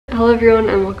Hello everyone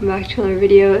and welcome back to another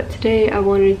video. Today I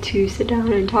wanted to sit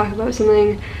down and talk about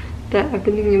something that I've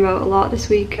been thinking about a lot this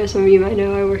week. As some of you might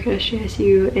know, I work at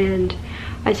SJSU and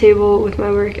I table with my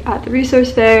work at the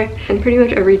resource fair, and pretty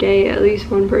much every day at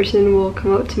least one person will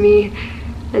come up to me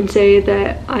and say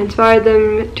that I inspired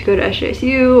them to go to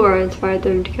SJSU, or I inspired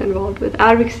them to get involved with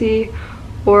advocacy,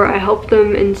 or I helped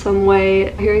them in some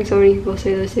way. Hearing so many people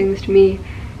say those things to me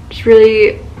just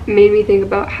really made me think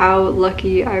about how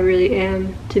lucky I really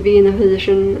am to be in the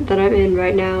position that I'm in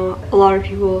right now. A lot of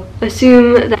people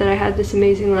assume that I had this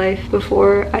amazing life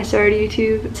before I started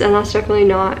YouTube, and that's definitely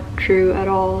not true at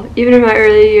all. Even in my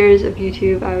early years of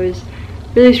YouTube, I was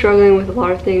really struggling with a lot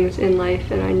of things in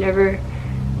life, and I never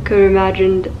could have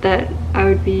imagined that I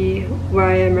would be where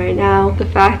I am right now. The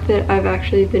fact that I've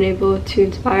actually been able to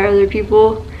inspire other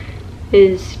people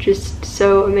is just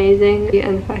so amazing,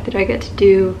 and the fact that I get to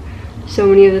do so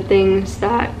many of the things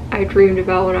that I dreamed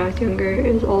about when I was younger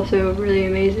is also really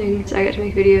amazing. So I get to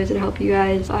make videos and help you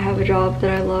guys. I have a job that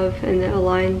I love and that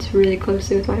aligns really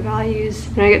closely with my values,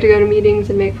 and I get to go to meetings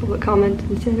and make public comments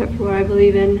and stand up for what I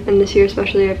believe in. And this year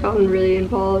especially, I've gotten really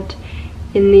involved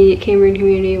in the Cambrian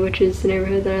community, which is the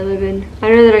neighborhood that I live in. I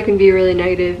know that I can be really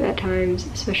negative at times,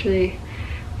 especially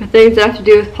with things that have to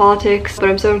do with politics, but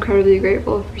I'm so incredibly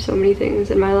grateful for so many things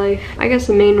in my life. I guess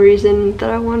the main reason that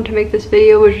I wanted to make this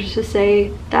video was just to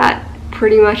say that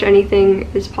pretty much anything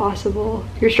is possible.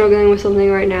 If you're struggling with something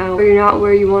right now, or you're not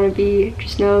where you want to be,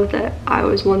 just know that I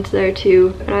was once there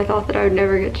too, and I thought that I would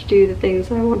never get to do the things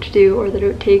that I want to do, or that it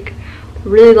would take a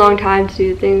really long time to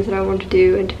do the things that I want to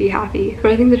do and to be happy.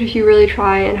 But I think that if you really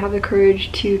try and have the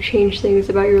courage to change things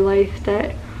about your life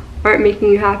that aren't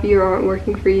making you happy or aren't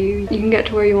working for you, you can get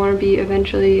to where you want to be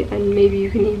eventually, and maybe you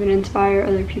can even inspire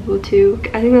other people too.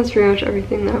 I think that's pretty much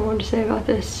everything that I wanted to say about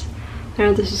this. I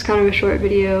know this was kind of a short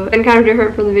video and kind of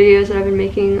different from the videos that I've been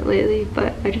making lately,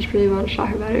 but I just really wanted to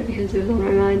talk about it because it was on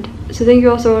my mind. So thank you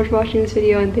all so much for watching this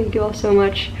video, and thank you all so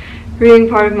much for being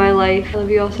part of my life. I love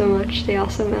you all so much. Stay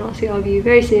awesome, and I'll see all of you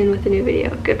very soon with a new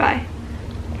video. Goodbye.